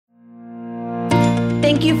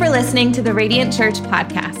Thank you for listening to the Radiant Church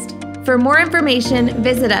podcast. For more information,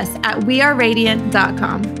 visit us at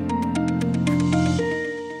weareradiant.com.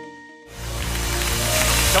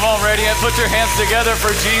 Come on, Radiant, put your hands together for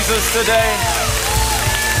Jesus today.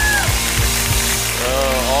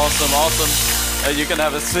 Oh, awesome. You can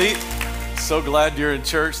have a seat. So glad you're in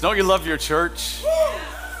church. Don't you love your church?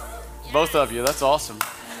 Both of you, that's awesome.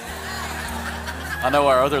 I know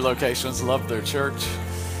our other locations love their church.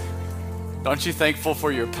 Aren't you thankful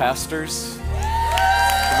for your pastors?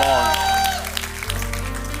 Come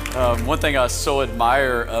on. One thing I so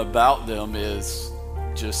admire about them is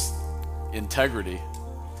just integrity.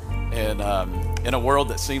 And in a world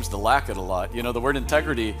that seems to lack it a lot, you know, the word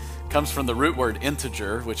integrity comes from the root word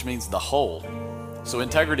integer, which means the whole. So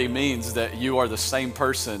integrity means that you are the same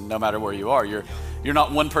person no matter where you are. You're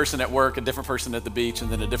not one person at work, a different person at the beach, and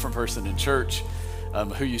then a different person in church.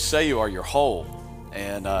 Who you say you are, you're whole.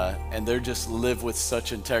 And they just live with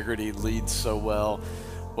such integrity, lead so well.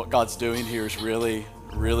 What God's doing here is really,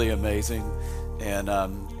 really amazing.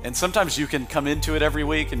 And sometimes you can come into it every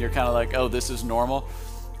week and you're kind of like, oh, this is normal.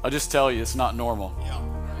 I'll just tell you, it's not normal.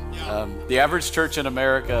 The average church in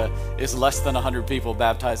America is less than 100 people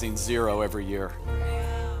baptizing 0 every year.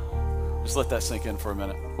 Just let that sink in for a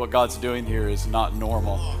minute. What God's doing here is not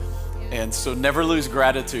normal. And so never lose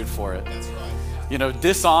gratitude for it. That's right. You know,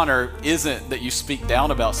 dishonor isn't that you speak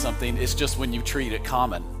down about something, it's just when you treat it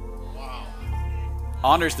common. Wow.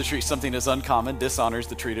 Honor is to treat something as uncommon, dishonor is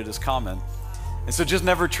to treat it as common. And so just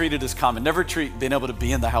never treat it as common. Never treat being able to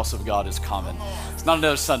be in the house of God as common. It's not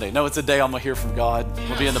another Sunday. No, it's a day I'm gonna hear from God.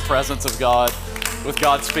 We'll be in the presence of God with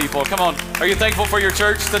God's people. Come on, are you thankful for your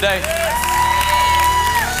church today?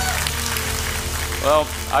 Well,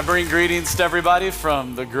 I bring greetings to everybody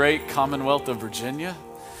from the great Commonwealth of Virginia,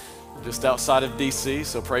 just outside of DC,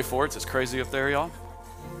 so pray for it. It's crazy up there, y'all.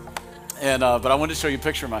 But I wanted to show you a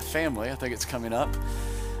picture of my family. I think it's coming up.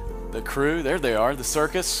 The crew, there they are, the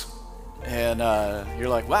circus. And you're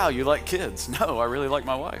like, wow, you like kids. No, I really like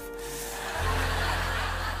my wife.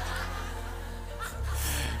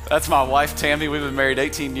 That's my wife, Tammy. We've been married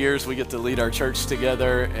 18 years. We get to lead our church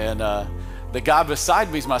together. And the guy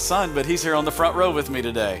beside me is my son, but he's here on the front row with me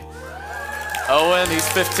today. Owen, he's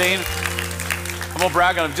 15. I'm gonna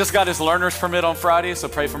brag on him. Just got his learner's permit on Friday, so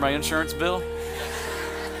pray for my insurance bill.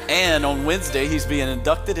 And on Wednesday, he's being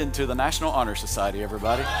inducted into the National Honor Society,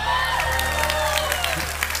 everybody.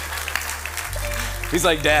 He's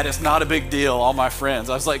like, Dad, it's not a big deal, all my friends.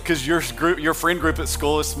 I was like, because your friend group at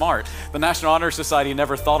school is smart. The National Honor Society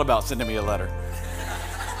never thought about sending me a letter.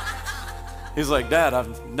 He's like, Dad,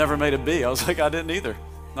 I've never made a B. I was like, I didn't either.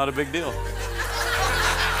 Not a big deal.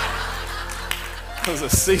 I was a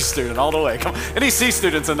C student all the way. Come on. Any C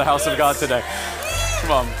students in the house of God today?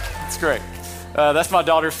 Come on, it's great. That's my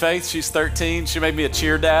daughter, Faith. She's 13. She made me a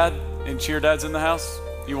cheer dad, and cheer dads in the house.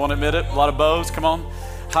 You won't admit it. A lot of bows, come on.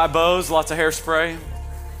 High bows, lots of hairspray.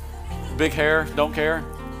 Big hair, don't care.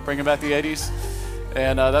 Bringing back the 80s.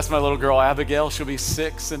 And that's my little girl, Abigail. She'll be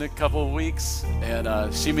 6 in a couple of weeks.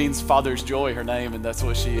 And she means Father's Joy, her name, and that's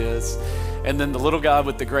what she is. And then the little guy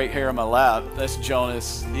with the great hair on my lap, that's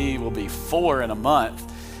Jonas. He will be 4 in a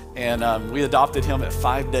month. And we adopted him at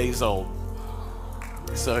 5 days old.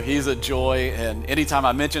 So he's a joy. And anytime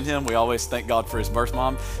I mention him, we always thank God for his birth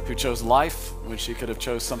mom, who chose life when she could have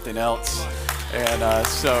chose something else. And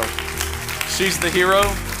so she's the hero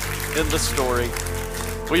in the story.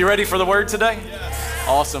 Well, you ready for the word today? Yes.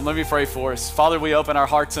 Awesome. Let me pray for us. Father, we open our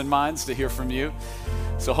hearts and minds to hear from you.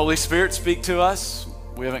 So Holy Spirit, speak to us.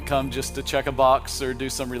 We haven't come just to check a box or do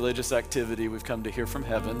some religious activity. We've come to hear from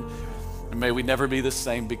heaven. And may we never be the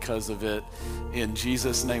same because of it. In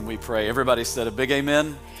Jesus' name we pray. Everybody said a big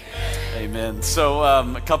amen? Amen. So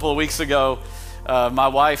a couple of weeks ago, my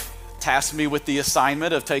wife tasked me with the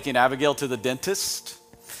assignment of taking Abigail to the dentist.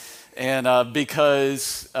 And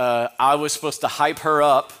because I was supposed to hype her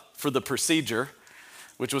up for the procedure,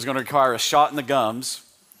 which was going to require a shot in the gums,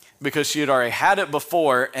 because she had already had it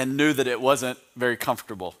before and knew that it wasn't very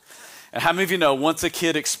comfortable. And how many of you know, once a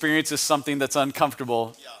kid experiences something that's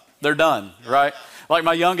uncomfortable, they're done, right? Like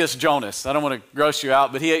my youngest, Jonas, I don't want to gross you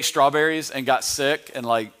out, but he ate strawberries and got sick and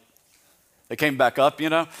like, they came back up,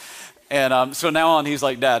 you know? And so now on, he's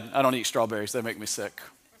like, Dad, I don't eat strawberries. They make me sick.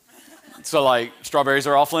 So like strawberries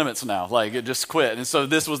are off limits now, like it just quit. And so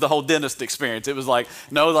this was the whole dentist experience. It was like,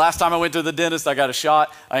 no, the last time I went to the dentist, I got a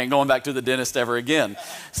shot. I ain't going back to the dentist ever again.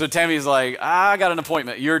 So Tammy's like, I got an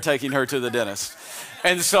appointment. You're taking her to the dentist.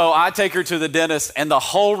 And so I take her to the dentist, and the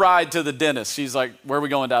whole ride to the dentist, she's like, where are we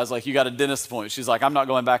going, Dad? I was like, you got a dentist appointment. She's like, I'm not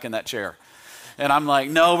going back in that chair. And I'm like,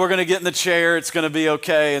 no, we're going to get in the chair. It's going to be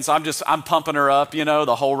okay. And so I'm pumping her up, you know,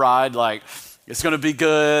 the whole ride, like, It's going to be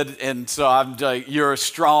good. And so I'm like, you're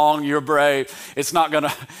strong, you're brave. It's not going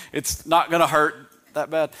to hurt that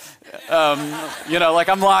bad. Like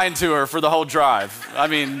I'm lying to her for the whole drive. I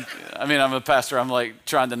mean, I'm a pastor. I'm like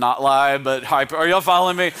trying to not lie, but hype. Are y'all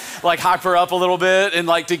following me? Like hype her up a little bit and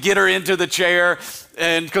like to get her into the chair.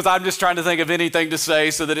 And because I'm just trying to think of anything to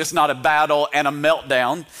say so that it's not a battle and a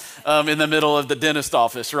meltdown in the middle of the dentist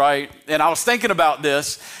office, right? And I was thinking about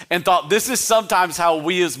this and thought this is sometimes how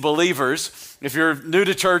we as believers, if you're new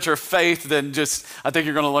to church or faith, then I think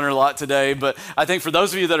you're going to learn a lot today. But I think for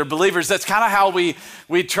those of you that are believers, that's kind of how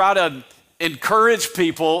we try to encourage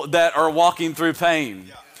people that are walking through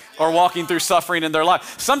pain or walking through suffering in their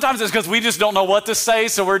life. Sometimes it's because we just don't know what to say.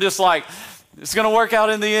 So we're just like, it's going to work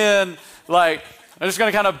out in the end. Like, I'm just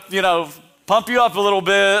going to kind of, pump you up a little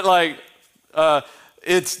bit. Like,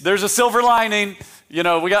 there's a silver lining. We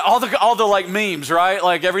got all the like memes, right?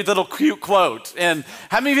 Like every little cute quote. And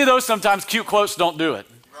how many of you those sometimes cute quotes don't do it?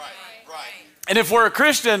 Right. And if we're a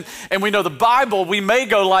Christian and we know the Bible, we may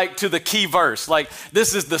go like to the key verse. Like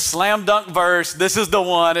this is the slam dunk verse. This is the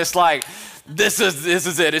one. It's like, this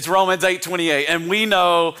is it. It's Romans 8:28. And we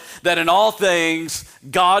know that in all things,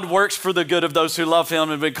 God works for the good of those who love him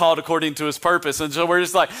and have been called according to his purpose. And so we're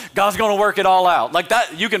just like, God's going to work it all out. Like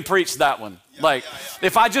that, you can preach that one.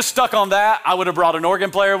 If I just stuck on that, I would have brought an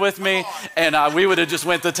organ player with me and we would have just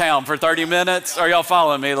went to town for 30 minutes. Are y'all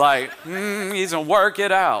following me? Like, he's going to work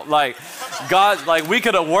it out. Like God, like we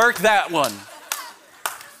could have worked that one.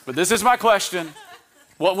 But this is my question.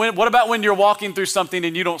 What about when you're walking through something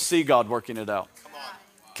and you don't see God working it out?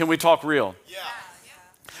 Can we talk real? Yeah.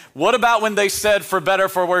 What about when they said for better,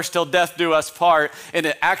 for worse, till death do us part, and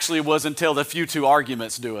it actually was until the few two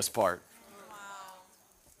arguments do us part? Wow.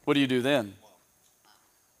 What do you do then?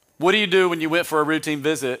 What do you do when you went for a routine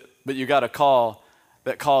visit, but you got a call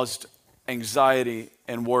that caused anxiety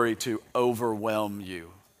and worry to overwhelm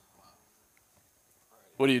you?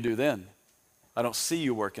 What do you do then? I don't see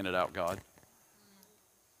you working it out, God.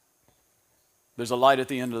 There's a light at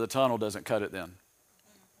the end of the tunnel, doesn't cut it then.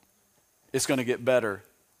 It's going to get better,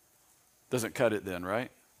 doesn't cut it then,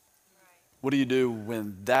 right? What do you do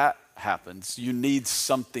when that happens? You need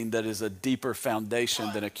something that is a deeper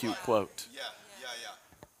foundation than a cute quote.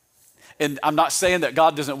 And I'm not saying that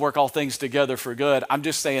God doesn't work all things together for good. I'm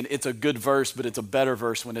just saying it's a good verse, but it's a better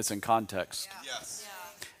verse when it's in context. Yes.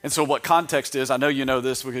 And so what context is, I know you know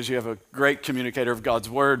this because you have a great communicator of God's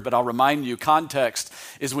word, but I'll remind you, context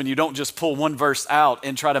is when you don't just pull one verse out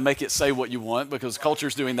and try to make it say what you want, because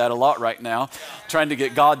culture's doing that a lot right now, trying to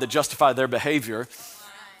get God to justify their behavior.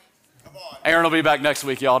 Aaron will be back next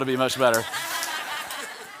week. You ought to be much better.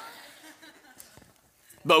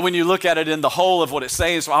 But when you look at it in the whole of what it's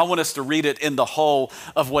saying, so I want us to read it in the whole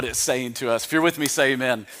of what it's saying to us. If you're with me, say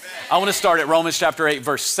amen. Amen. I want to start at Romans chapter 8,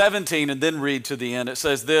 verse 17, and then read to the end. It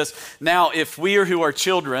says this: now, if we who are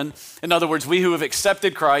children, in other words, we who have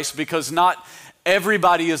accepted Christ, because not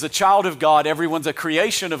everybody is a child of God, everyone's a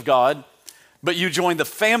creation of God, but you join the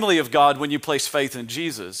family of God when you place faith in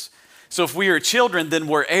Jesus. So if we are children, then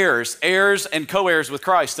we're heirs and co-heirs with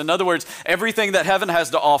Christ. In other words, everything that heaven has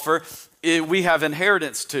to offer, we have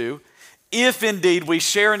inheritance to, if indeed we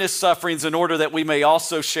share in his sufferings in order that we may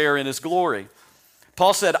also share in his glory.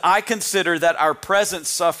 Paul said, I consider that our present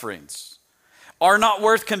sufferings are not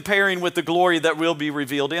worth comparing with the glory that will be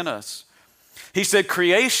revealed in us. He said,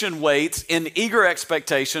 creation waits in eager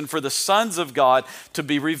expectation for the sons of God to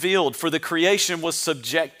be revealed. For the creation was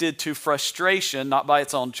subjected to frustration, not by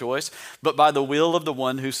its own choice, but by the will of the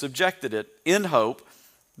one who subjected it, in hope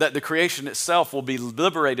that the creation itself will be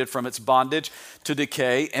liberated from its bondage to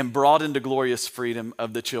decay and brought into glorious freedom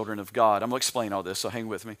of the children of God. I'm going to explain all this, so hang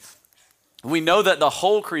with me. We know that the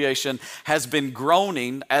whole creation has been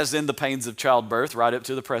groaning as in the pains of childbirth right up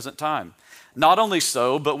to the present time. Not only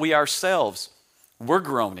so, but we ourselves, we're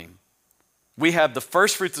groaning. We have the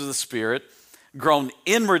first fruits of the Spirit, groan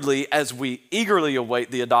inwardly as we eagerly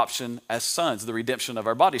await the adoption as sons, the redemption of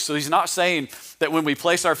our bodies. So he's not saying that when we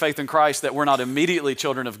place our faith in Christ that we're not immediately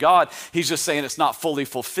children of God. He's just saying it's not fully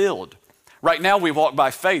fulfilled. Right now we walk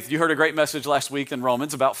by faith. You heard a great message last week in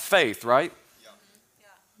Romans about faith, right?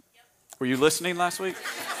 Were you listening last week?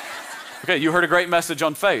 Okay, you heard a great message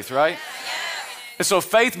on faith, right? And so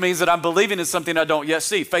faith means that I'm believing in something I don't yet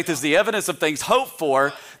see. Faith is the evidence of things hoped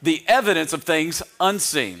for, the evidence of things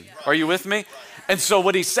unseen. Are you with me? And so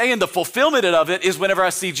what he's saying, the fulfillment of it is whenever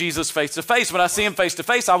I see Jesus face to face. When I see him face to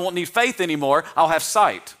face, I won't need faith anymore. I'll have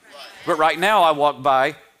sight. But right now I walk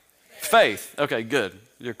by faith. Okay, good.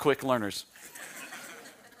 You're quick learners.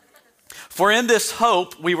 For in this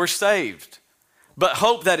hope we were saved. But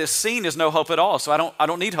hope that is seen is no hope at all. So I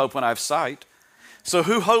don't need hope when I have sight. So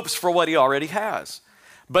who hopes for what he already has?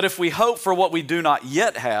 But if we hope for what we do not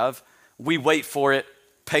yet have, we wait for it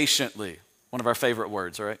patiently. One of our favorite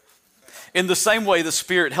words, right? In the same way, the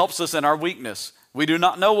Spirit helps us in our weakness. We do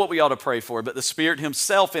not know what we ought to pray for, but the Spirit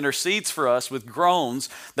himself intercedes for us with groans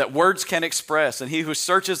that words can't express. And he who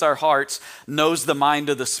searches our hearts knows the mind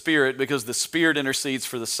of the Spirit, because the Spirit intercedes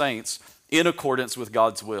for the saints in accordance with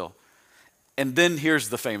God's will. And then here's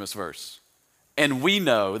the famous verse. And we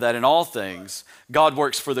know that in all things, God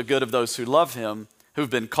works for the good of those who love him, who've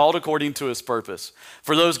been called according to his purpose.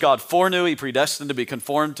 For those God foreknew, he predestined to be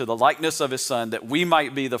conformed to the likeness of his Son, that we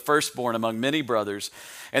might be the firstborn among many brothers.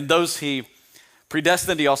 And those he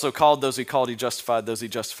predestined, he also called. Those he called, he justified. Those he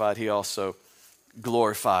justified, he also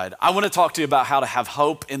glorified. I want to talk to you about how to have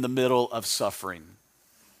hope in the middle of suffering.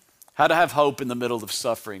 How to have hope in the middle of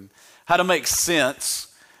suffering. How to make sense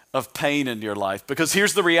of pain in your life. Because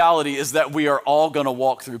here's the reality, is that we are all going to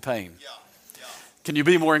walk through pain. Yeah. Can you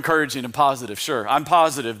be more encouraging and positive? Sure, I'm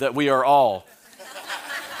positive that we are all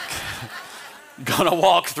going to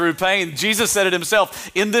walk through pain. Jesus said it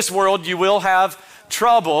himself, in this world you will have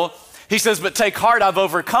trouble. He says, but take heart, I've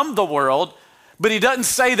overcome the world. But he doesn't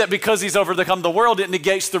say that because he's overcome the world, it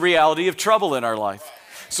negates the reality of trouble in our life.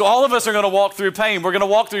 So all of us are going to walk through pain. We're going to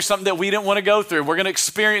walk through something that we didn't want to go through. We're going to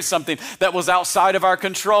experience something that was outside of our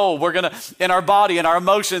control. We're going to, in our body, in our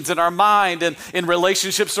emotions, in our mind, and in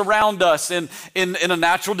relationships around us, in a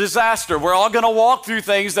natural disaster. We're all going to walk through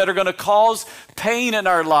things that are going to cause pain in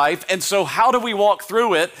our life. And so how do we walk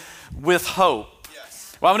through it? With hope.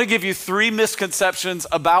 Yes. Well, I'm going to give you 3 misconceptions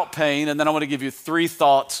about pain, and then I want to give you 3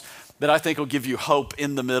 thoughts that I think will give you hope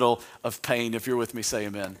in the middle of pain. If you're with me, say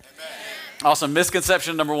amen. Amen. Awesome.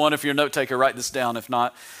 Misconception number 1, if you're a note taker, write this down. If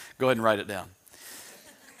not, go ahead and write it down.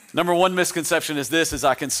 Number 1 misconception is this, is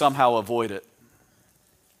I can somehow avoid it.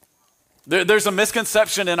 There's a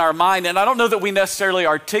misconception in our mind, and I don't know that we necessarily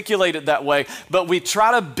articulate it that way, but we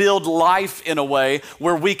try to build life in a way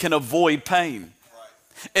where we can avoid pain.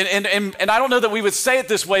 And I don't know that we would say it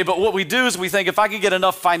this way, but what we do is we think if I can get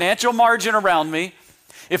enough financial margin around me,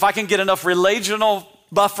 if I can get enough relational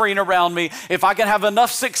buffering around me, if I can have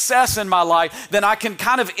enough success in my life, then I can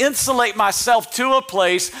kind of insulate myself to a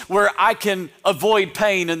place where I can avoid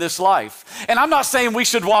pain in this life. And I'm not saying we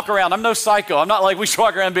should walk around. I'm no psycho. I'm not like we should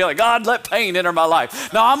walk around and be like, God, let pain enter my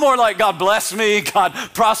life. No, I'm more like, God bless me, God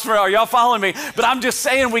prosper. Are y'all following me? But I'm just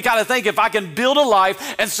saying we got to think if I can build a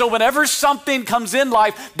life, and so whenever something comes in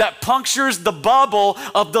life that punctures the bubble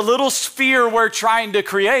of the little sphere we're trying to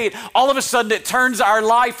create, all of a sudden it turns our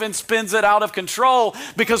life and spins it out of control.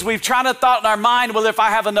 Because we've tried to thought in our mind, well, if I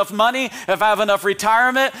have enough money, if I have enough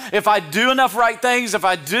retirement, if I do enough right things, if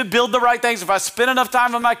I do build the right things, if I spend enough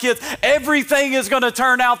time with my kids, everything is going to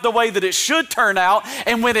turn out the way that it should turn out.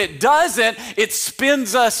 And when it doesn't, it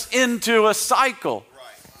spins us into a cycle.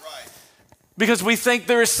 Right. Because we think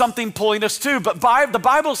there is something pulling us to. But the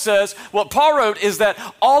Bible says, what Paul wrote is that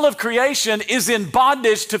all of creation is in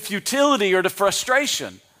bondage to futility or to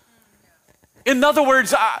frustration. In other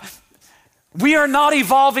words, we are not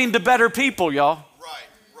evolving to better people, y'all.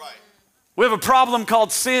 Right. We have a problem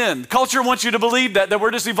called sin. Culture wants you to believe that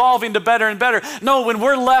we're just evolving to better and better. No, when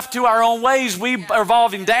we're left to our own ways, we are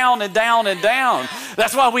evolving down and down and down.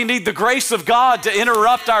 That's why we need the grace of God to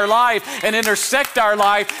interrupt our life and intersect our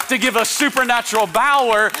life to give us supernatural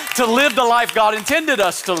power to live the life God intended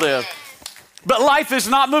us to live. But life is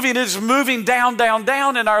not moving, it is moving down, down,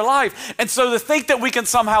 down in our life. And so to think that we can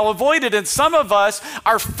somehow avoid it, and some of us,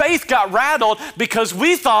 our faith got rattled because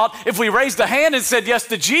we thought if we raised a hand and said yes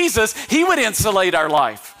to Jesus, he would insulate our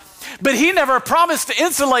life. But he never promised to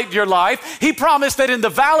insulate your life. He promised that in the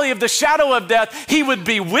valley of the shadow of death, he would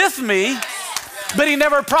be with me, but he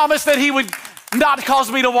never promised that he would not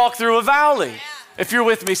cause me to walk through a valley. If you're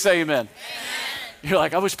with me, say amen. You're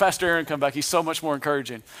like, I wish Pastor Aaron come back. He's so much more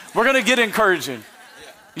encouraging. We're going to get encouraging.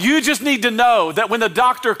 You just need to know that when the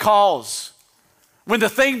doctor calls, when the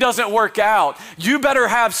thing doesn't work out, you better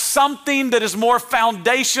have something that is more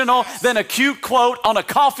foundational than a cute quote on a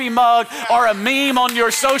coffee mug or a meme on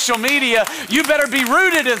your social media. You better be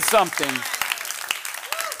rooted in something.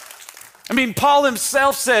 I mean, Paul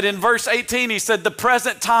himself said in verse 18, he said, the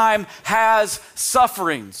present time has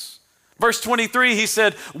sufferings. Verse 23, he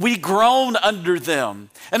said, we groan under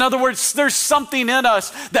them. In other words, there's something in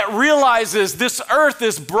us that realizes this earth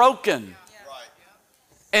is broken.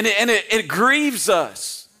 And it grieves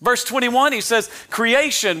us. Verse 21, he says,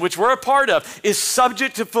 creation, which we're a part of, is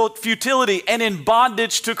subject to futility and in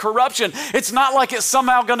bondage to corruption. It's not like it's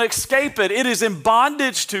somehow going to escape it. It is in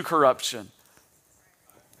bondage to corruption.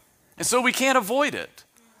 And so we can't avoid it.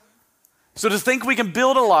 So to think we can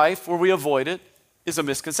build a life where we avoid it is a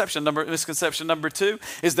misconception. Misconception number 2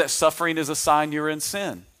 is that suffering is a sign you're in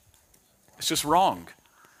sin. It's just wrong.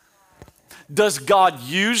 Does God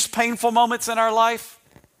use painful moments in our life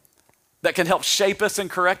that can help shape us and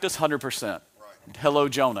correct us? 100%. Right. Hello,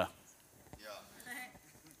 Jonah.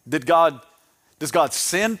 Yeah. Does God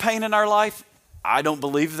send pain in our life? I don't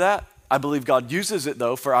believe that. I believe God uses it,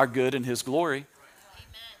 though, for our good and his glory. Amen.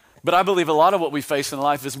 But I believe a lot of what we face in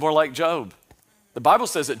life is more like Job. The Bible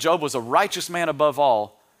says that Job was a righteous man above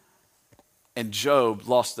all, and Job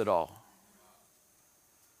lost it all.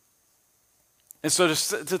 And so to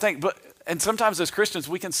think, and sometimes as Christians,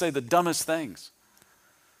 we can say the dumbest things.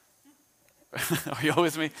 Are you all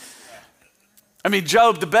with me? I mean,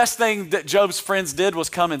 Job, the best thing that Job's friends did was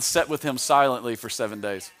come and sit with him silently for 7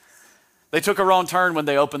 days. They took a wrong turn when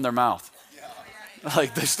they opened their mouth.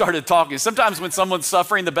 Like they started talking. Sometimes when someone's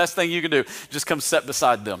suffering, the best thing you can do, just come sit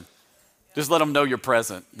beside them. Just let them know you're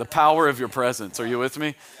present. The power of your presence. Are you with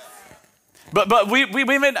me? But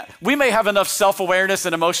we may have enough self-awareness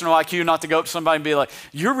and emotional IQ not to go up to somebody and be like,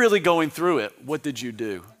 you're really going through it. What did you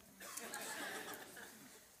do?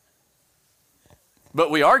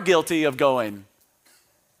 But we are guilty of going,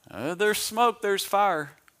 there's smoke, there's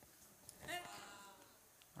fire.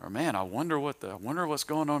 Or man, I wonder what's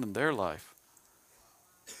going on in their life.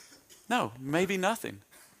 No, maybe nothing.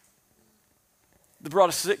 They brought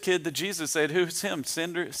a sick kid to Jesus, said, who's him?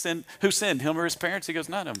 Who sinned, him or his parents? He goes,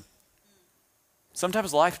 none of them.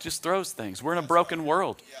 Sometimes life just throws things. We're in a broken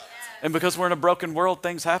world. And because we're in a broken world,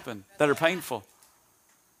 things happen that are painful.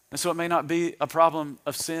 And so it may not be a problem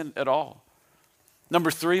of sin at all.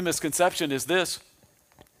 Number 3 misconception is this,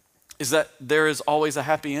 is that there is always a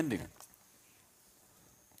happy ending.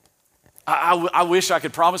 I wish I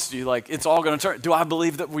could promise you, like, it's all going to turn. Do I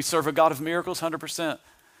believe that we serve a God of miracles? 100%.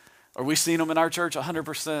 Are we seeing them in our church?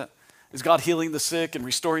 100%. Is God healing the sick and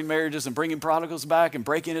restoring marriages and bringing prodigals back and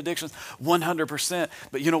breaking addictions? 100%.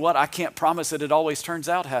 But you know what? I can't promise that it always turns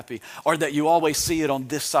out happy or that you always see it on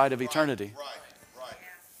this side of eternity.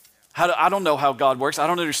 Right. I don't know how God works. I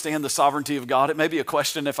don't understand the sovereignty of God. It may be a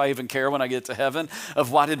question, if I even care when I get to heaven,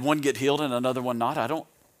 of why did one get healed and another one not? I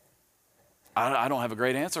don't have a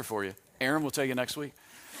great answer for you. Aaron will tell you next week.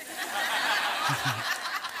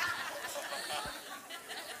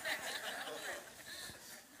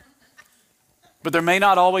 But there may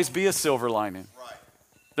not always be a silver lining. Right.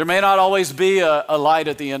 There may not always be a light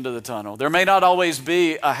at the end of the tunnel. There may not always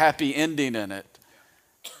be a happy ending in it.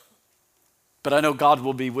 But I know God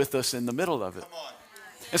will be with us in the middle of it.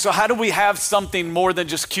 And so how do we have something more than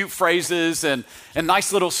just cute phrases and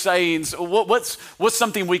nice little sayings? What's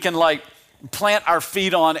something we can like plant our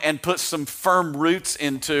feet on and put some firm roots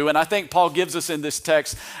into? And I think Paul gives us in this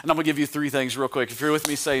text, and I'm going to give you 3 things real quick. If you're with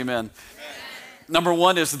me, say amen. Amen. Number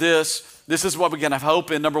 1 is this. This is what we can have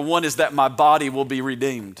hope in. Number 1 is that my body will be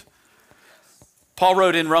redeemed. Paul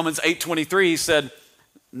wrote in Romans 8:23, he said,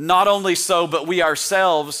 not only so, but we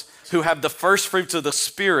ourselves who have the first fruits of the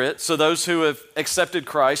Spirit, so those who have accepted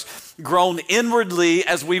Christ, groan inwardly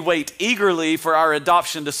as we wait eagerly for our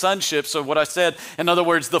adoption to sonship. So what I said, in other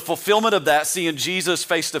words, the fulfillment of that, seeing Jesus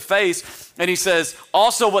face to face. And he says,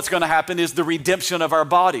 also what's going to happen is the redemption of our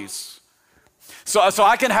bodies. So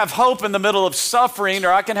I can have hope in the middle of suffering,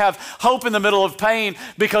 or I can have hope in the middle of pain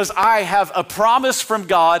because I have a promise from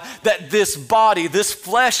God that this body, this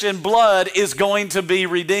flesh and blood is going to be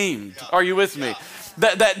redeemed. Yeah. Are you with me?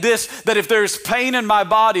 That if there's pain in my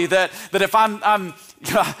body, that if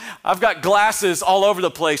I've got glasses all over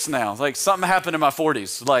the place now. Like something happened in my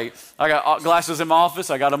 40s. Like I got glasses in my office.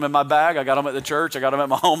 I got them in my bag. I got them at the church. I got them at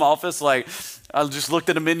my home office. Like I just looked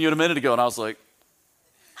at a menu a minute ago and I was like,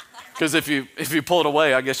 because if you pull it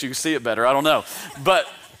away, I guess you can see it better. I don't know. But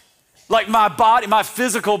like my body, my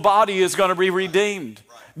physical body is going to be redeemed.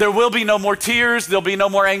 There will be no more tears. There'll be no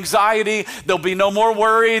more anxiety. There'll be no more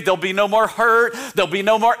worry. There'll be no more hurt. There'll be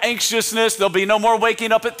no more anxiousness. There'll be no more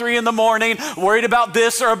waking up at 3 a.m, worried about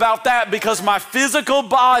this or about that, because my physical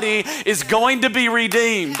body is going to be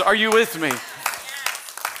redeemed. Are you with me?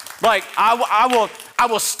 Like I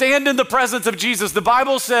will stand in the presence of Jesus. The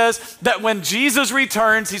Bible says that when Jesus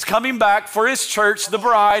returns, he's coming back for his church, the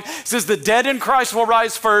bride. It says the dead in Christ will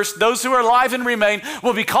rise first. Those who are alive and remain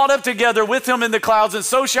will be caught up together with him in the clouds, and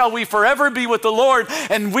so shall we forever be with the Lord,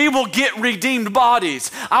 and we will get redeemed bodies.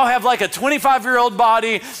 I'll have like a 25-year-old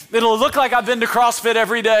body. It'll look like I've been to CrossFit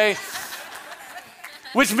every day,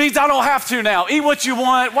 which means I don't have to now. Eat what you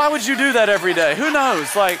want. Why would you do that every day? Who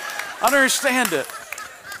knows? Like, I don't understand it.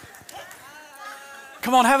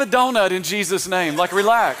 Come on, have a donut in Jesus' name. Like,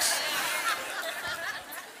 relax.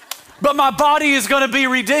 But my body is going to be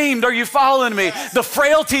redeemed. Are you following me? The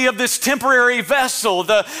frailty of this temporary vessel,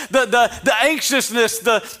 the anxiousness,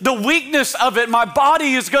 the weakness of it, my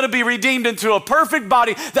body is going to be redeemed into a perfect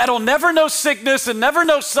body that'll never know sickness and never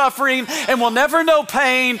know suffering and will never know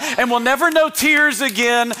pain and will never know tears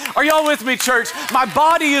again. Are y'all with me, church? My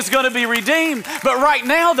body is going to be redeemed. But right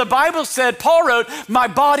now, the Bible said, Paul wrote, my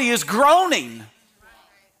body is groaning.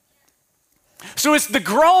 So it's the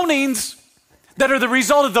groanings that are the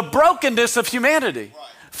result of the brokenness of humanity. Right.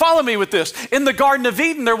 Follow me with this. In the Garden of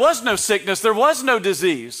Eden, there was no sickness, there was no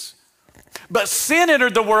disease. But sin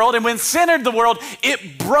entered the world, and when sin entered the world,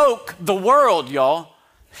 it broke the world, y'all.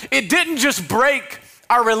 It didn't just break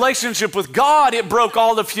our relationship with God, it broke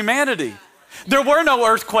all of humanity. There were no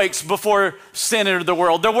earthquakes before sin entered the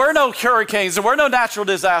world. There were no hurricanes, there were no natural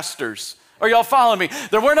disasters. Are y'all following me?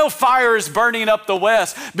 There were no fires burning up the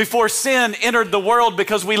west before sin entered the world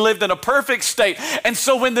because we lived in a perfect state. And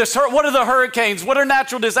so when what are the hurricanes? What are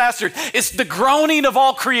natural disasters? It's the groaning of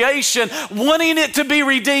all creation, wanting it to be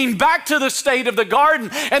redeemed back to the state of the garden.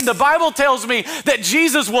 And the Bible tells me that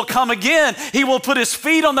Jesus will come again. He will put his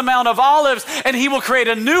feet on the Mount of Olives and he will create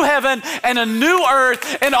a new heaven and a new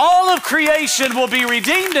earth, and all of creation will be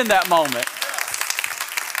redeemed in that moment.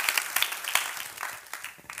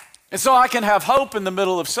 And so I can have hope in the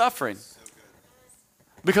middle of suffering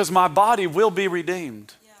because my body will be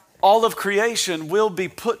redeemed. All of creation will be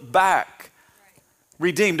put back,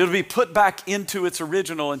 redeemed. It'll be put back into its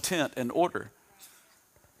original intent and order.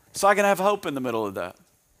 So I can have hope in the middle of that.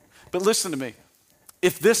 But listen to me.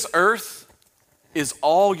 If this earth is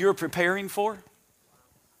all you're preparing for,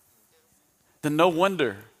 then no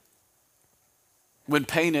wonder when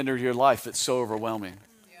pain enters your life, it's so overwhelming.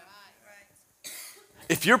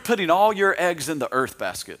 If you're putting all your eggs in the earth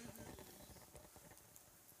basket,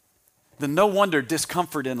 then no wonder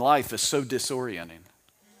discomfort in life is so disorienting.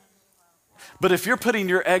 But if you're putting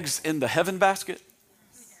your eggs in the heaven basket,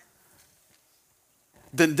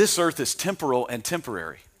 then this earth is temporal and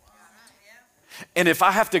temporary. And if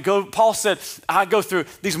I have to go, Paul said, I go through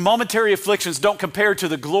these momentary afflictions don't compare to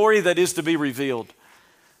the glory that is to be revealed.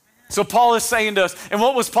 So Paul is saying to us, and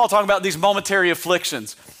what was Paul talking about, these momentary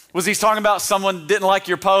afflictions? Was he talking about someone didn't like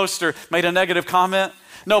your post or made a negative comment?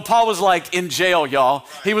 No, Paul was like in jail, y'all.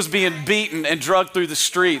 He was being beaten and dragged through the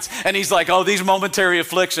streets. And he's like, oh, these momentary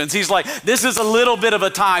afflictions. He's like, this is a little bit of a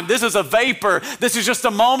time. This is a vapor. This is just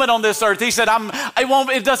a moment on this earth. He said,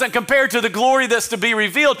 it doesn't compare to the glory that's to be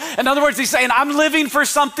revealed. In other words, he's saying, I'm living for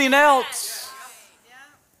something else.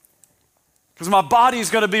 Because my body is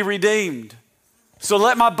going to be redeemed. So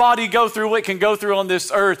let my body go through what it can go through on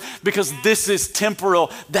this earth, because this is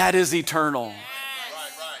temporal, that is eternal. Right.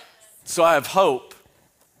 So I have hope.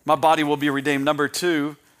 My body will be redeemed. Number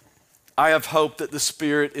 2, I have hope that the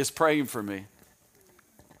Spirit is praying for me.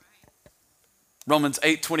 Romans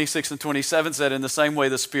 8:26 and 27 said, in the same way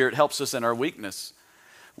the Spirit helps us in our weakness.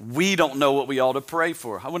 We don't know what we ought to pray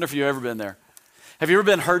for. I wonder if you've ever been there. Have you ever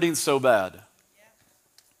been hurting so bad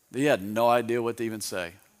that you had no idea what to even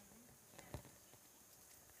say?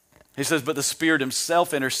 He says, but the Spirit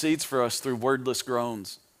himself intercedes for us through wordless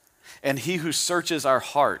groans. And he who searches our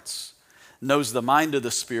hearts knows the mind of the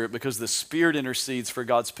Spirit, because the Spirit intercedes for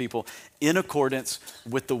God's people in accordance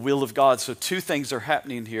with the will of God. So 2 things are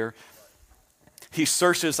happening here. He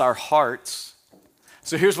searches our hearts.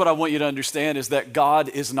 So here's what I want you to understand is that God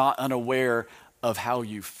is not unaware of how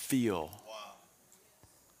you feel.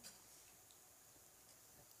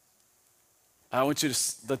 I want you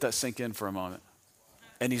to let that sink in for a moment.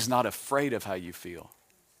 And he's not afraid of how you feel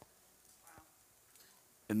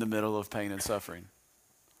in the middle of pain and suffering.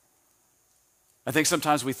 I think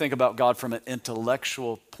sometimes we think about God from an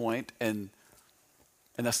intellectual point, and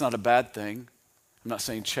that's not a bad thing. I'm not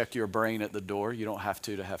saying check your brain at the door. You don't have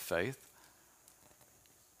to have faith.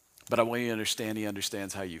 But I want you to understand he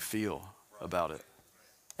understands how you feel about it.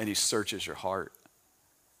 And he searches your heart.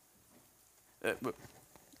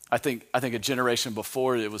 I think a generation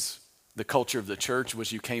before, it was the culture of the church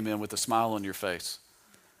was you came in with a smile on your face.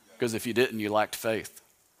 Because if you didn't, you lacked faith.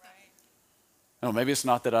 No, maybe it's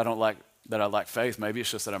not that I lack faith. Maybe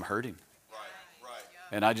it's just that I'm hurting.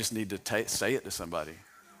 And I just need to say it to somebody.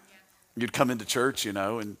 You'd come into church,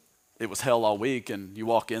 and it was hell all week, and you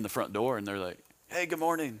walk in the front door and they're like, hey, good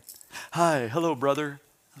morning. Hi, hello, brother.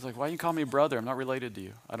 I was like, why you call me brother? I'm not related to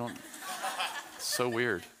you. It's so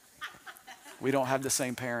weird. We don't have the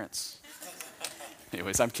same parents.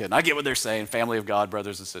 Anyways, I'm kidding. I get what they're saying. Family of God,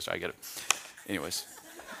 brothers and sisters. I get it. Anyways,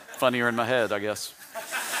 funnier in my head, I guess.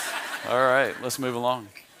 All right, let's move along.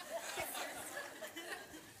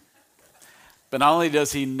 But not only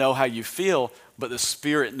does he know how you feel, but the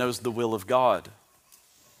Spirit knows the will of God.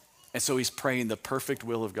 And so he's praying the perfect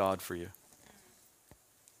will of God for you.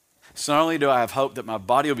 So not only do I have hope that my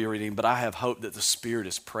body will be redeemed, but I have hope that the Spirit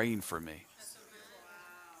is praying for me.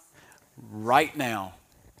 Right now,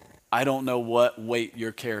 I don't know what weight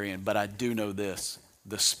you're carrying, but I do know this.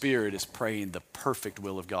 The Spirit is praying the perfect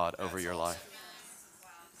will of God over your life.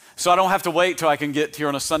 So I don't have to wait till I can get here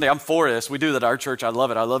on a Sunday. I'm for this. We do that at our church. I love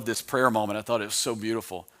it. I love this prayer moment. I thought it was so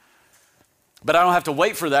beautiful. But I don't have to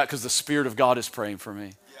wait for that because the Spirit of God is praying for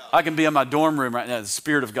me. I can be in my dorm room right now. The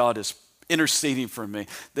Spirit of God is interceding for me.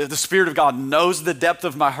 The Spirit of God knows the depth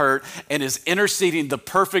of my hurt and is interceding the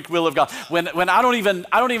perfect will of God. When I don't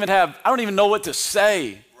even know what to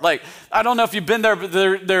say. Like, I don't know if you've been there, but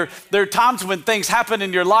there are times when things happen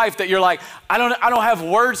in your life that you're like, I don't have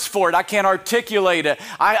words for it. I can't articulate it.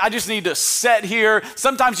 I just need to sit here.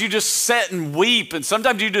 Sometimes you just sit and weep, and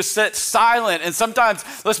sometimes you just sit silent, and sometimes,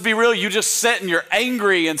 let's be real, you just sit and you're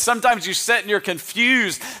angry, and sometimes you sit and you're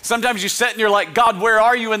confused. Sometimes you sit and you're like, God, where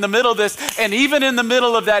are you in the middle of this? And even in the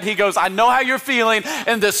middle of that, he goes, I know how you're feeling,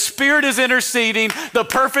 and the Spirit is interceding the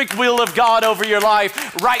perfect will of God over your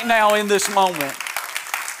life right now in this moment.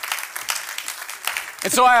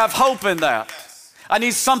 And so I have hope in that. I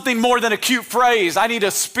need something more than a cute phrase. I need a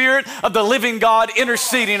Spirit of the living God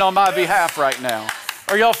interceding on my behalf right now.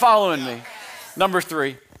 Are y'all following me? Number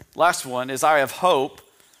 3, last one, is I have hope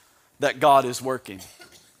that God is working.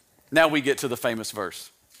 Now we get to the famous verse.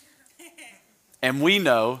 And we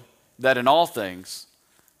know that in all things,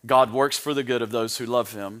 God works for the good of those who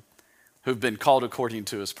love him, who've been called according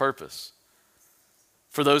to his purpose.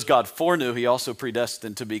 For those God foreknew, he also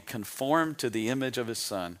predestined to be conformed to the image of his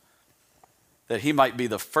Son, that he might be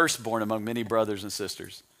the firstborn among many brothers and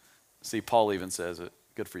sisters. See, Paul even says it.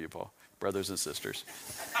 Good for you, Paul. Brothers and sisters.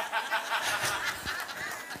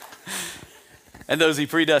 And those he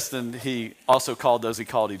predestined, he also called. Those he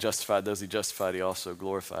called, he justified. Those he justified, he also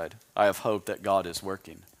glorified. I have hope that God is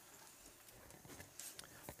working.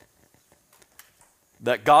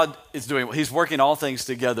 That God is doing, he's working all things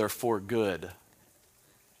together for good.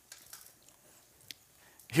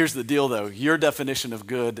 Here's the deal, though. Your definition of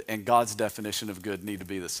good and God's definition of good need to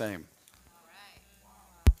be the same.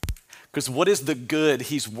 Because what is the good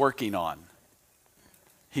he's working on?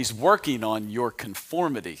 He's working on your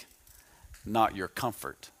conformity, not your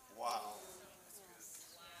comfort. Wow.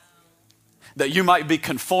 That you might be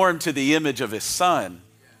conformed to the image of his Son.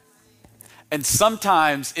 And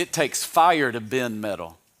sometimes it takes fire to bend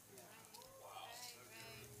metal.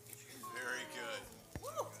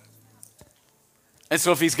 And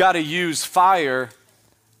so if he's got to use fire,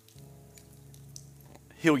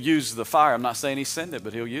 he'll use the fire. I'm not saying he sent it,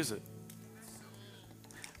 but he'll use it.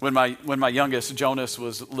 When my youngest, Jonas,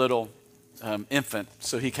 was little, infant,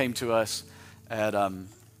 so he came to us at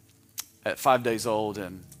 5 days old,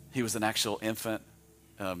 and he was an actual infant.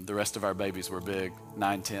 The rest of our babies were big,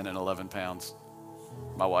 9, 10, and 11 pounds.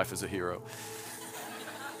 My wife is a hero.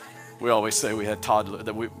 We always say we had toddlers,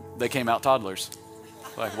 they came out toddlers.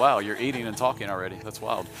 Like, wow, you're eating and talking already. That's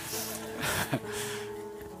wild.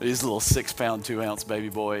 He's a little 6-pound, 2-ounce baby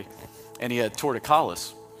boy. And he had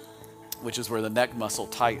torticollis, which is where the neck muscle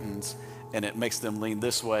tightens and it makes them lean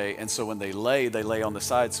this way. And so when they lay on the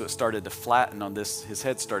side. So it started to flatten on this. His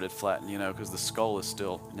head started flattening, because the skull is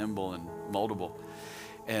still nimble and moldable.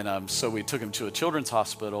 And so we took him to a children's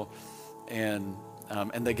hospital, and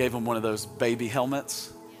they gave him one of those baby helmets.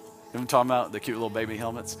 You know what I'm talking about? The cute little baby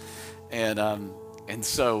helmets. And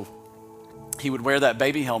so he would wear that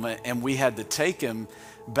baby helmet, and we had to take him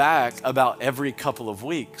back about every couple of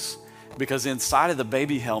weeks because inside of the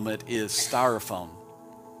baby helmet is styrofoam.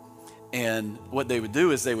 And what they would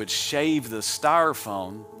do is they would shave the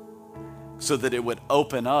styrofoam so that it would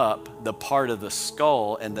open up the part of the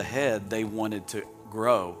skull and the head they wanted to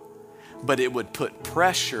grow. But it would put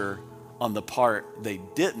pressure on the part they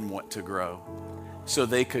didn't want to grow so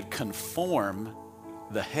they could conform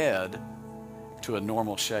the head to a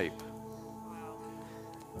normal shape.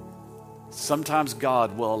 Sometimes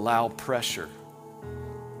God will allow pressure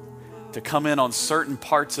to come in on certain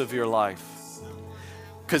parts of your life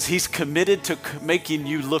because he's committed to making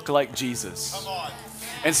you look like Jesus. Come on.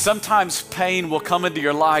 And sometimes pain will come into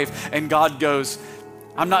your life and God goes,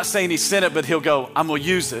 I'm not saying he sent it, but he'll go, I'm going to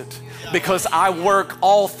use it because I work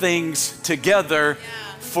all things together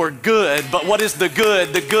for good. But what is the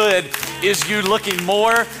good? The good is you looking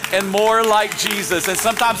more and more like Jesus. And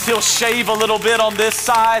sometimes he'll shave a little bit on this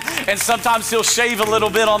side, and sometimes he'll shave a little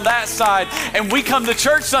bit on that side. And we come to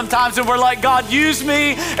church sometimes and we're like, God, use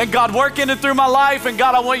me, and God, work in and through my life, and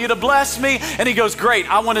God, I want you to bless me. And he goes, great,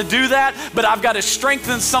 I want to do that, but I've got to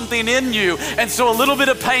strengthen something in you. And so a little bit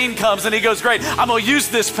of pain comes, and he goes, great, I'm going to use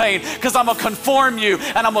this pain because I'm going to conform you,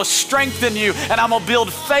 and I'm going to strengthen you, and I'm going to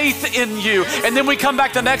build faith in you. And then we come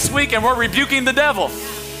back the next week and we're rebuking the devil.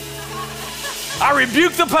 I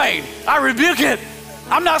rebuke the pain. I rebuke it.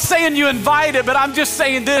 I'm not saying you invite it, but I'm just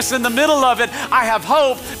saying this, in the middle of it, I have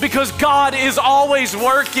hope because God is always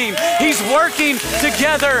working. He's working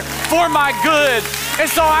together for my good. And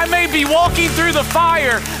so I may be walking through the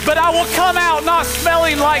fire, but I will come out not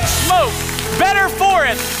smelling like smoke. Better for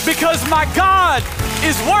it, because my God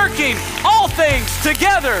is working all things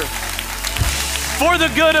together for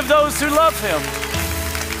the good of those who love him.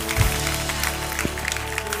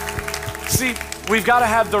 See, we've got to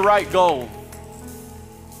have the right goal.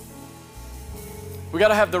 We got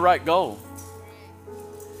to have the right goal.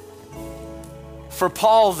 For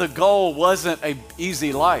Paul, the goal wasn't an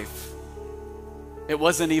easy life. It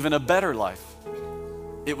wasn't even a better life.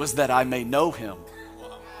 It was that I may know him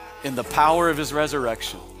in the power of his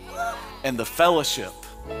resurrection and the fellowship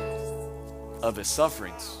of his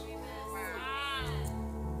sufferings.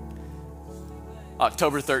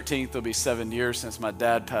 October 13th will be 7 years since my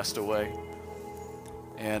dad passed away.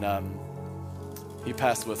 And he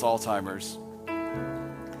passed with Alzheimer's.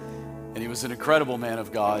 And he was an incredible man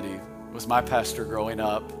of God. He was my pastor growing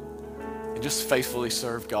up and just faithfully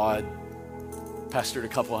served God. Pastored a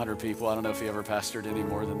couple hundred people. I don't know if he ever pastored any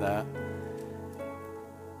more than that.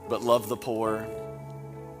 But loved the poor.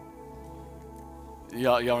 You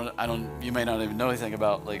may not even know anything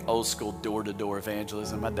about like old school door-to-door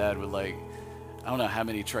evangelism. My dad would I don't know how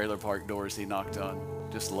many trailer park doors he knocked on.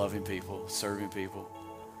 Just loving people, serving people.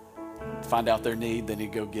 Find out their need, then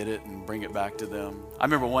he'd go get it and bring it back to them. I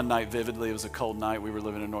remember one night vividly, it was a cold night. We were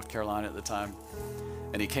living in North Carolina at the time.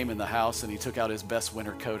 And he came in the house and he took out his best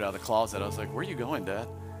winter coat out of the closet. I was like, where are you going, Dad?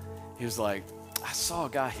 He was like, I saw a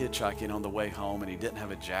guy hitchhiking on the way home and he didn't have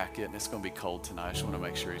a jacket and it's going to be cold tonight. I just want to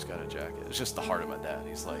make sure he's got a jacket. It's just the heart of my dad.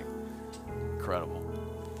 He's like, incredible.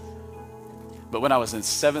 But when I was in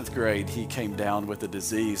 7th grade, he came down with a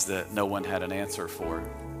disease that no one had an answer for.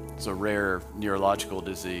 It's a rare neurological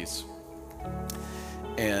disease.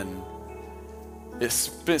 And it's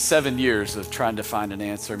been 7 years of trying to find an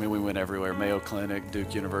answer. I mean, we went everywhere, Mayo Clinic,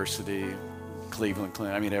 Duke University, Cleveland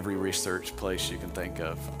Clinic, I mean, every research place you can think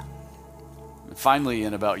of. And finally,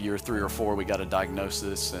 in about year 3 or 4, we got a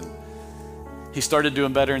diagnosis, and he started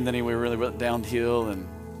doing better, and then we really went downhill, and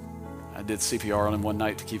I did CPR on him one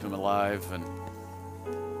night to keep him alive. And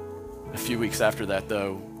a few weeks after that,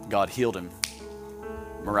 though, God healed him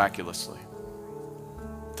miraculously,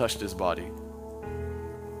 touched his body.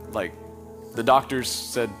 Like, the doctors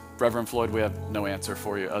said, Reverend Floyd, we have no answer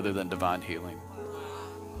for you other than divine healing.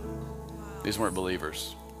 These weren't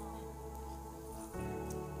believers.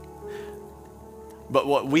 But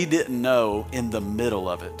what we didn't know in the middle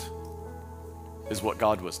of it is what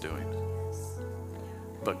God was doing.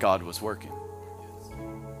 But God was working.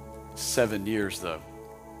 7 years, though,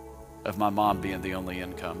 of my mom being the only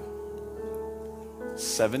income.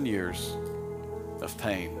 7 years of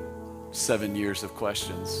pain. 7 years of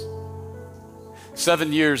questions.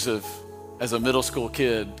 7 years of, as a middle school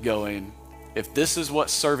kid, going, if this is what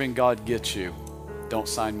serving God gets you, don't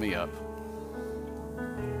sign me up.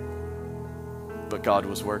 But God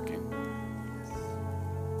was working.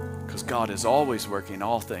 Because God is always working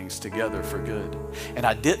all things together for good. And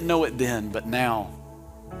I didn't know it then, but now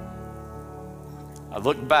I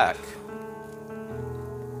look back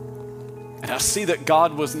and I see that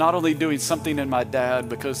God was not only doing something in my dad,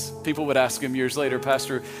 because people would ask him years later,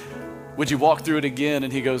 Pastor, would you walk through it again?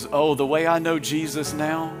 And he goes, oh, the way I know Jesus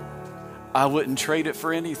now, I wouldn't trade it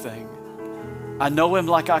for anything. I know him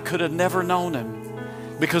like I could have never known him.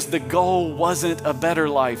 Because the goal wasn't a better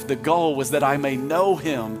life. The goal was that I may know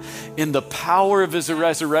him in the power of his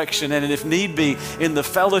resurrection, and if need be, in the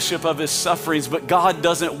fellowship of his sufferings. But God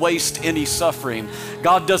doesn't waste any suffering.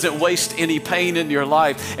 God doesn't waste any pain in your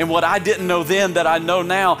life. And what I didn't know then that I know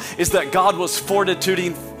now is that God was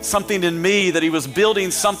fortituding something in me, that he was building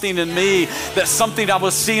something in me, that something I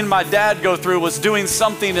was seeing my dad go through was doing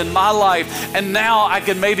something in my life. And now I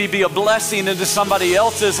can maybe be a blessing into somebody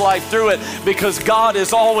else's life through it, because God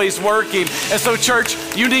is always working. And so, church,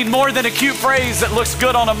 you need more than a cute phrase that looks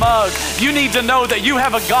good on a mug. You need to know that you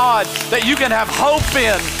have a God that you can have hope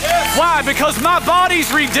in. Why? Because my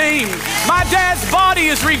body's redeemed. My dad's body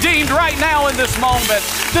is redeemed right now in this moment.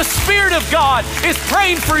 The Spirit of God is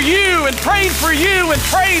praying for you and praying for you and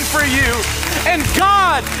praying for you. And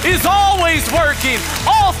God is always working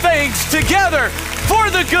all things together for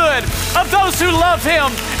the good of those who love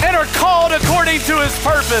Him and are called according to His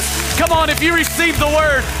purpose. Come on, if you receive the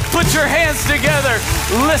word, put your hands together.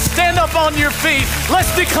 Let's stand up on your feet.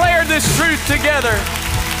 Let's declare this truth together.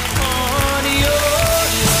 On your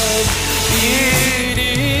love, it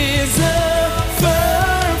is a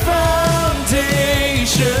firm foundation,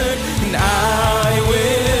 and I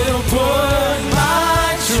will put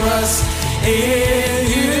my trust in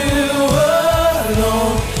you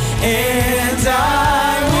alone, and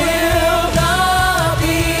I will not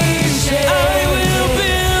be shaken. I will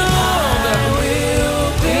build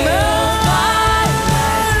my life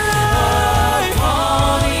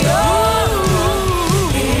upon your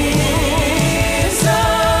rock. It's a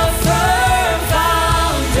firm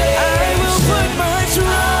foundation. I will put my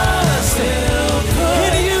trust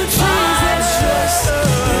in you, Jesus.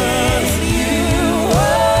 In you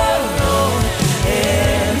alone,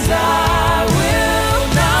 and I will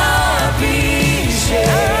not be shaken.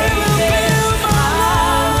 I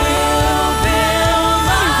will build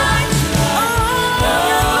my trust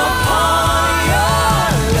upon your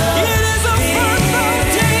love. It is a firm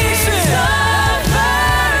foundation. It's a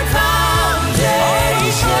firm foundation.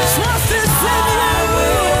 Trust is in you. I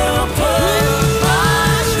will put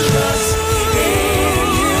my trust in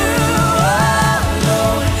you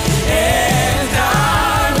alone, and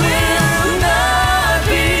I will not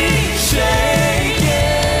be shaken.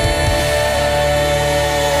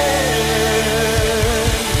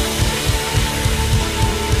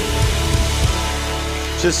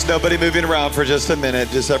 Just nobody moving around for just a minute.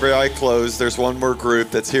 Just every eye closed. There's one more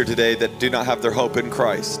group that's here today that do not have their hope in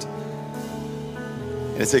Christ.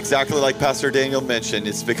 And it's exactly like Pastor Daniel mentioned.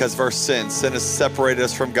 It's because of our sin. Sin has separated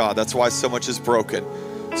us from God. That's why so much is broken.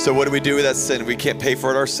 So what do we do with that sin? We can't pay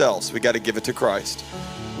for it ourselves. We got to give it to Christ.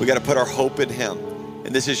 We got to put our hope in Him.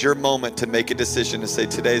 And this is your moment to make a decision to say,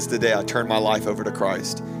 today's the day I turn my life over to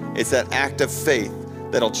Christ. It's that act of faith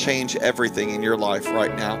that'll change everything in your life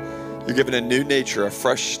right now. You're given a new nature, a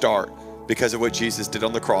fresh start because of what Jesus did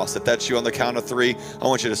on the cross. If that's you, on the count of 3, I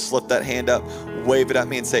want you to slip that hand up, wave it at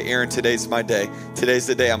me and say, Aaron, today's my day. Today's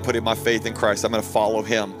the day I'm putting my faith in Christ. I'm going to follow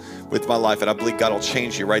Him with my life. And I believe God will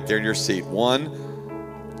change you right there in your seat.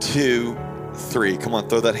 1, 2, 3. Come on,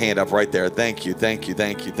 throw that hand up right there. Thank you, thank you,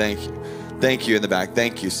 thank you, thank you. Thank you in the back.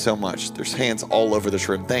 Thank you so much. There's hands all over this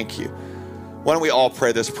room. Thank you. Why don't we all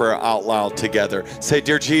pray this prayer out loud together? Say,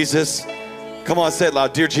 Dear Jesus, come on, say it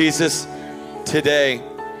loud. Dear Jesus, today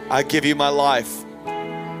I give you my life.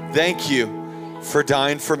 Thank you for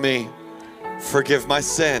dying for me. Forgive my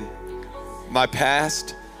sin, my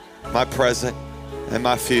past, my present, and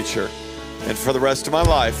my future. And for the rest of my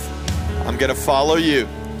life, I'm going to follow you.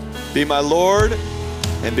 Be my Lord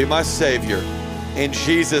and be my Savior. In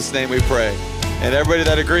Jesus' name we pray. And everybody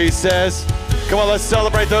that agrees says, come on, let's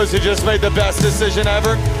celebrate those who just made the best decision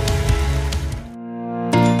ever.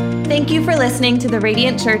 Thank you for listening to the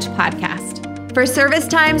Radiant Church podcast. For service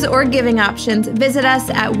times or giving options, visit us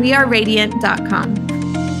at weareradiant.com.